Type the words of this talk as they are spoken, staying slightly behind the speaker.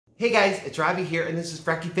Hey guys, it's Robbie here, and this is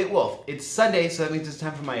FrekiFitWolf. It's Sunday, so that means it's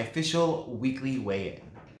time for my official weekly weigh-in.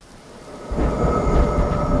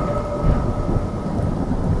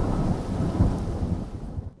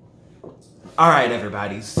 Alright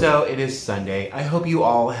everybody, so it is Sunday. I hope you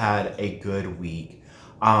all had a good week.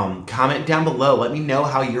 Comment down below, let me know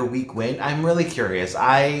how your week went. I'm really curious.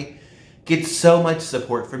 I get so much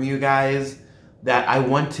support from you guys that I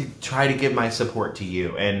want to try to give my support to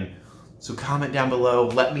you. And so comment down below,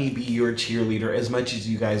 let me be your cheerleader as much as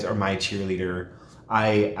you guys are my cheerleader.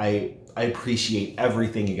 I appreciate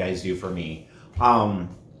everything you guys do for me.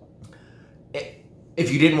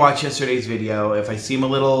 If you didn't watch yesterday's video, if I seem a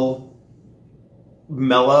little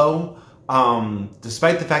mellow,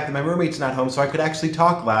 despite the fact that my roommate's not home so I could actually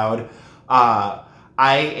talk loud, I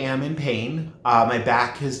am in pain. My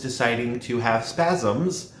back is deciding to have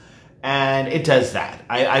spasms. And it does that.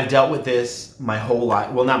 I've dealt with this my whole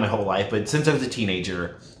life. Well, not my whole life, but since I was a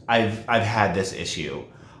teenager, I've had this issue.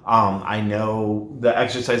 I know the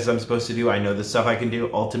exercises I'm supposed to do. I know the stuff I can do.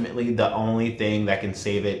 Ultimately, the only thing that can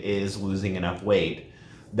save it is losing enough weight.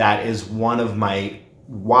 That is one of my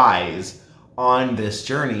whys on this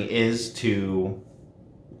journey, is to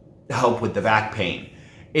help with the back pain.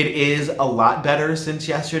 It is a lot better since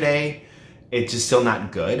yesterday. It's just still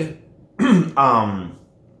not good.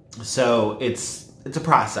 So it's a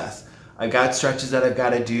process. I've got stretches that I've got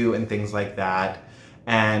to do and things like that.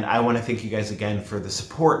 And I want to thank you guys again for the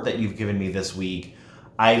support that you've given me this week.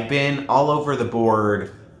 I've been all over the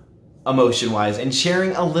board emotion-wise and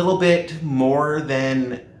sharing a little bit more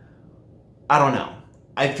than, I don't know.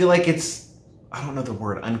 I feel like it's, I don't know the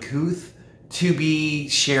word, uncouth to be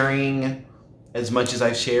sharing as much as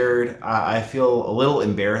I've shared. I feel a little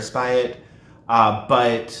embarrassed by it,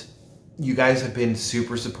 but you guys have been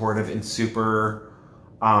super supportive and super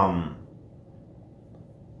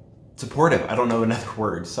supportive. I don't know another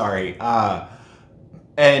word, sorry.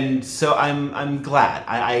 And so I'm glad.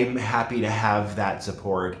 I'm happy to have that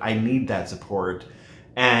support. I need that support.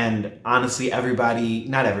 And honestly, everybody,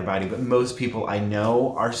 not everybody, but most people I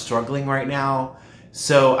know are struggling right now.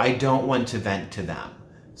 So I don't want to vent to them.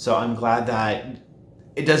 So I'm glad that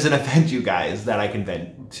it doesn't offend you guys that I can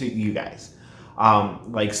vent to you guys.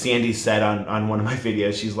 Like Sandy said on one of my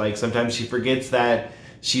videos, she's like, sometimes she forgets that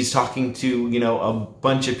she's talking to, you know, a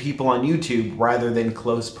bunch of people on YouTube rather than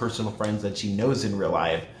close personal friends that she knows in real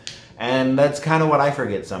life. And that's kind of what I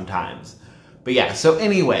forget sometimes. But yeah, so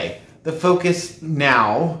anyway, the focus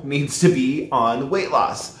now needs to be on weight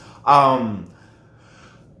loss.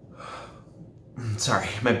 Sorry,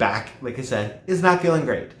 my back, like I said, is not feeling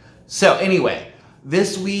great. So anyway,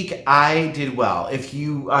 this week I did well. If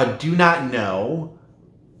you do not know,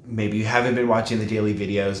 maybe you haven't been watching the daily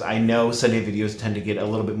videos. I know Sunday videos tend to get a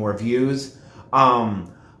little bit more views. My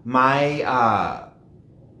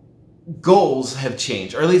goals have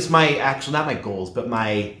changed, or at least my actual, not my goals, but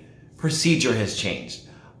my procedure has changed.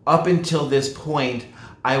 Up until this point,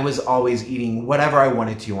 I was always eating whatever I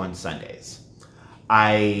wanted to on Sundays.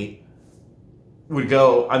 I would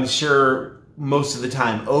go, I'm sure, most of the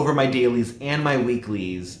time over my dailies and my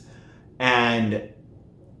weeklies. And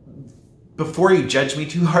before you judge me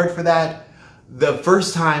too hard for that, the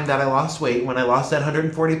first time that I lost weight, when I lost that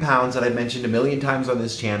 140 pounds that I mentioned a million times on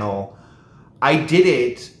this channel, I did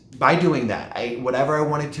it by doing that. I ate whatever I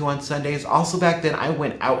wanted to on Sundays. Also back then, I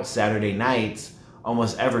went out Saturday nights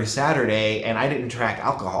almost every Saturday, and I didn't track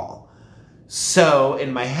alcohol. So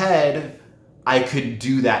in my head, I could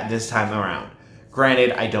do that this time around.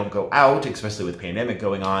 Granted, I don't go out, especially with pandemic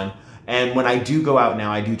going on. And when I do go out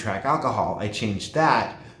now, I do track alcohol. I changed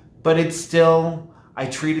that. But it's still, I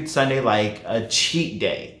treated Sunday like a cheat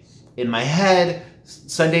day. In my head,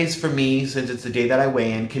 Sundays for me, since it's the day that I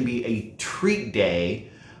weigh in, can be a treat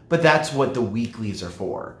day. But that's what the weeklies are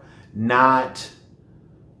for. Not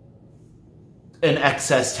an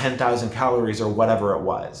excess 10,000 calories or whatever it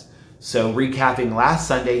was. So recapping last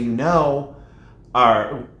Sunday, you know,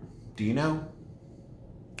 do you know?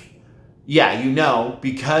 Yeah, you know,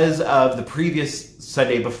 because of the previous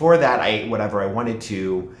Sunday before that, I ate whatever I wanted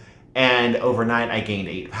to, and overnight I gained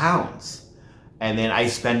 8 pounds. And then I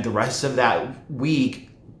spent the rest of that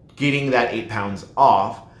week getting that 8 pounds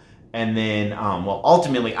off, and then, well,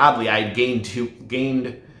 ultimately, oddly, I gained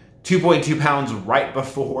 2.2 pounds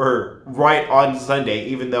right on Sunday,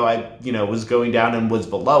 even though I, you know, was going down and was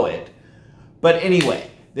below it. But anyway,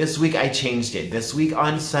 this week I changed it. This week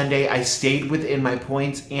on Sunday, I stayed within my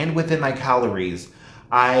points and within my calories.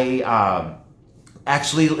 I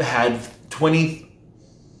actually had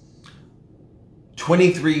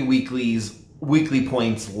 23 weekly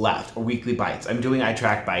points left, or weekly bites. I'm doing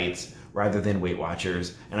iTrack bites rather than Weight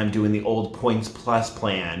Watchers. And I'm doing the old Points Plus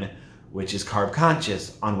plan, which is carb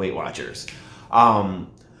conscious on Weight Watchers.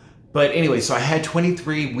 But anyway, so I had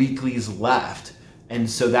 23 weeklies left. And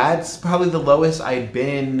so that's probably the lowest I'd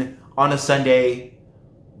been on a Sunday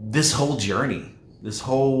this whole journey, this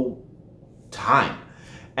whole time.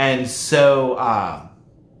 And so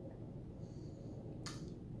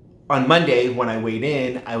on Monday, when I weighed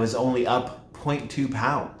in, I was only up 0.2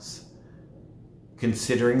 pounds.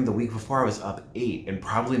 Considering the week before I was up 8, and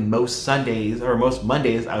probably most Sundays or most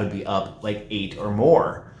Mondays I would be up like 8 or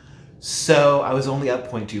more. So I was only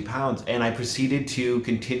up 0.2 pounds, and I proceeded to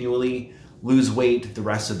continually lose weight the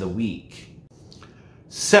rest of the week.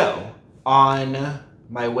 So on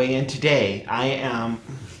my weigh-in today, I am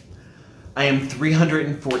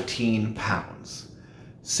 314 pounds.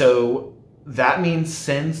 So that means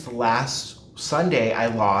since last Sunday, I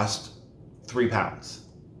lost 3 pounds.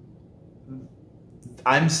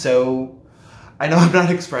 I know I'm not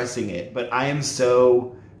expressing it, but I am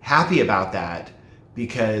so happy about that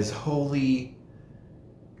because holy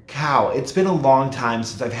cow, it's been a long time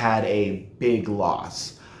since I've had a big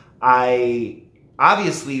loss. I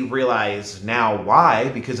obviously realize now why,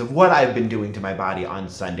 because of what I've been doing to my body on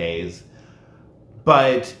Sundays,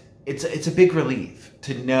 but it's a big relief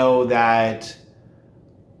to know that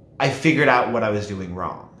I figured out what I was doing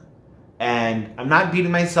wrong. And I'm not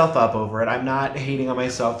beating myself up over it. I'm not hating on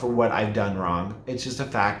myself for what I've done wrong. It's just a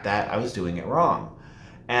fact that I was doing it wrong.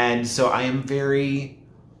 And so I am very,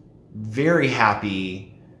 very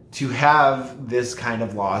happy to have this kind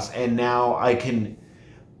of loss. And now I can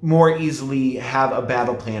more easily have a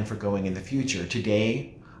battle plan for going in the future.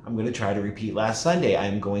 Today, I'm going to try to repeat last Sunday.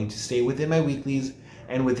 I'm going to stay within my weeklies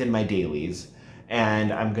and within my dailies.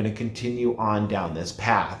 And I'm going to continue on down this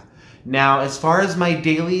path. Now, as far as my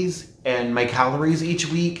dailies and my calories each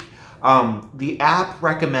week, the app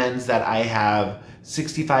recommends that I have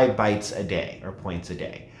 65 bites a day, or points a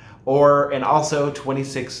day, and also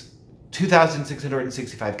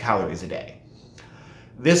 2,665 calories a day.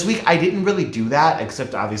 This week, I didn't really do that,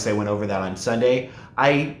 except obviously I went over that on Sunday.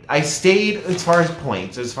 I stayed, as far as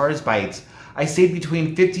points, as far as bites, I stayed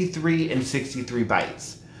between 53 and 63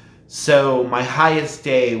 bites. So my highest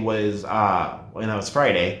day was, when that was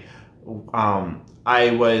Friday,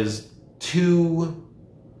 I was 2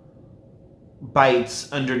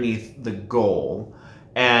 bites underneath the goal,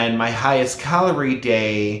 and my highest calorie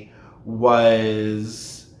day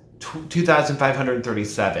was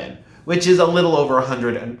 2,537, which is a little over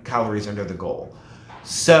 100 calories under the goal.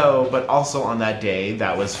 So, but also on that day,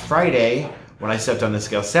 that was Friday, when I stepped on the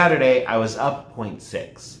scale Saturday, I was up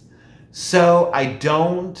 0.6. So I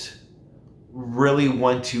don't really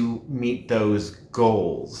want to meet those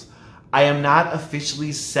goals. I am not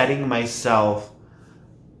officially setting myself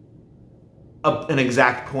an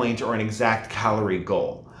exact point or an exact calorie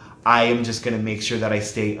goal. I am just going to make sure that I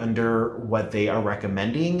stay under what they are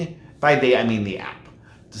recommending. By they, I mean the app.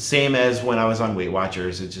 The same as when I was on Weight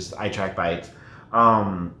Watchers. It's just I track bites.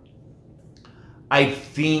 I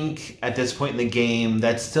think at this point in the game,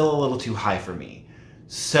 that's still a little too high for me.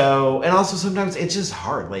 So, and also sometimes it's just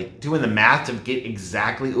hard, like doing the math to get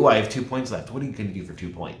exactly, I have 2 points left. What are you going to do for 2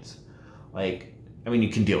 points? Like, I mean, you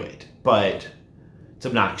can do it, but it's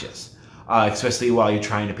obnoxious, especially while you're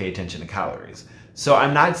trying to pay attention to calories. So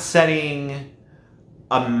I'm not setting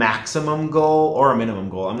a maximum goal or a minimum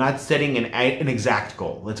goal. I'm not setting an exact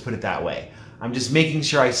goal. Let's put it that way. I'm just making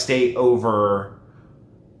sure I stay over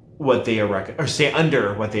what they are stay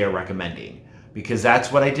under what they are recommending, because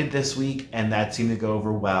that's what I did this week, and that seemed to go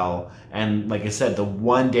over well. And like I said, the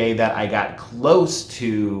one day that I got close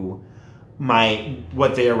to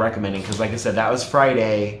what they are recommending, because like I said, that was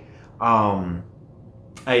Friday. I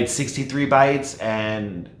had 63 bites,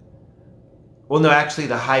 and well, no, actually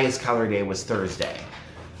the highest calorie day was Thursday.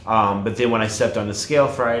 But then when I stepped on the scale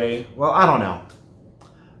Friday, well, I don't know.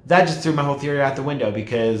 That just threw my whole theory out the window,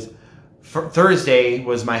 because Thursday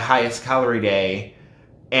was my highest calorie day,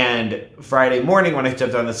 and Friday morning when I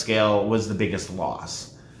stepped on the scale was the biggest loss.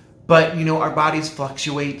 But, you know, our bodies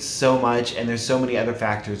fluctuate so much, and there's so many other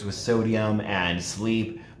factors with sodium and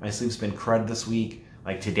sleep. My sleep's been crud this week.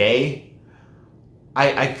 Like today,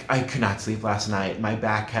 I could not sleep last night. My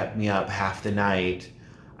back kept me up half the night.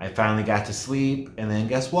 I finally got to sleep, and then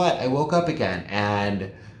guess what? I woke up again and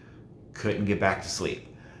couldn't get back to sleep.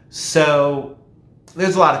 So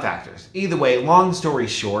there's a lot of factors. Either way, long story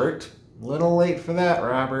short, a little late for that,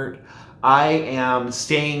 Robert, I am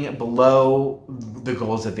staying below the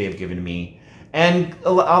goals that they have given me, and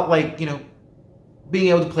like, you know, being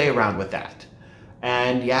able to play around with that.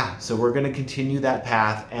 And yeah, so we're going to continue that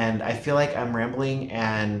path, and I feel like I'm rambling,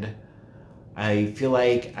 and I feel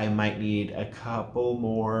like I might need a couple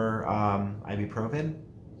more ibuprofen.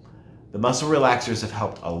 The muscle relaxers have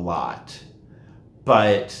helped a lot,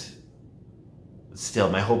 but still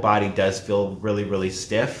my whole body does feel really, really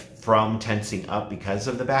stiff from tensing up because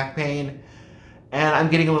of the back pain, and I'm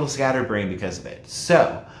getting a little scatterbrained because of it.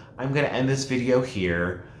 So I'm going to end this video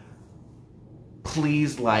here.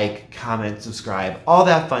 Please like, comment, subscribe, all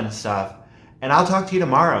that fun stuff, and I'll talk to you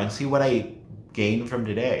tomorrow and see what I gained from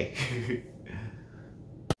today.